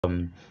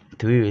3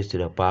 raised to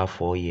the power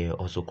 4 here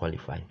also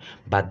qualify.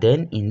 But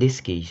then in this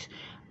case,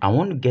 I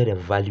want to get a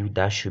value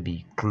that should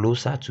be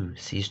closer to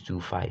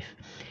 625,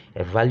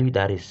 a value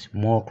that is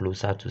more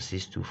closer to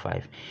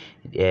 625.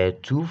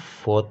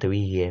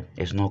 243 here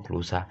is not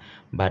closer,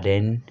 but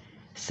then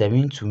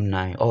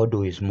 729,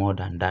 although it's more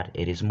than that,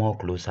 it is more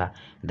closer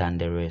than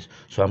the rest.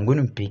 So I'm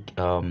going to pick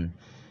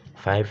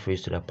 5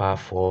 raised to the power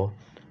 4,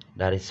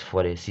 that is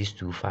for the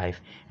 625,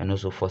 and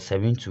also for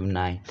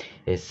 729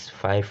 is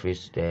 5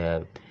 raised to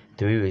the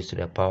 3 raised to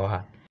the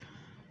power,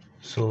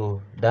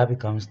 so that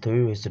becomes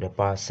 3 raised to the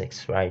power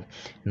 6 right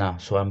now.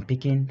 So I'm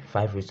picking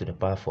 5 raised to the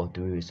power 4,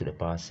 3 raised to the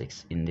power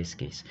 6 in this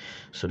case.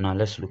 So now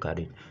let's look at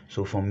it.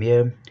 So from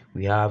here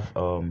we have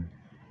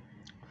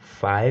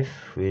 5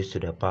 raised to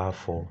the power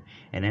 4,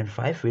 and then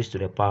 5 raised to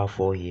the power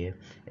 4 here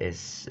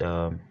is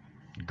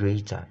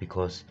greater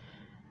because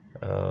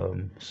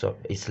so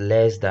it's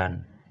less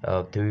than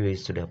 3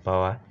 raised to the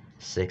power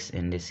 6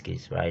 in this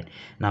case. Right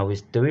now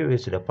with 3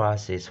 raised to the power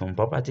 6, from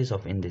properties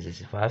of indices,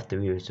 if I have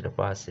 3 raised to the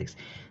power 6,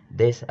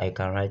 this I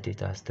can write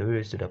it as 3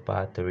 raised to the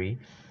power 3,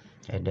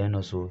 and then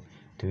also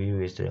 3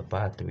 raised to the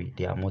power 3.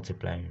 They are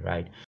multiplying,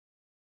 right?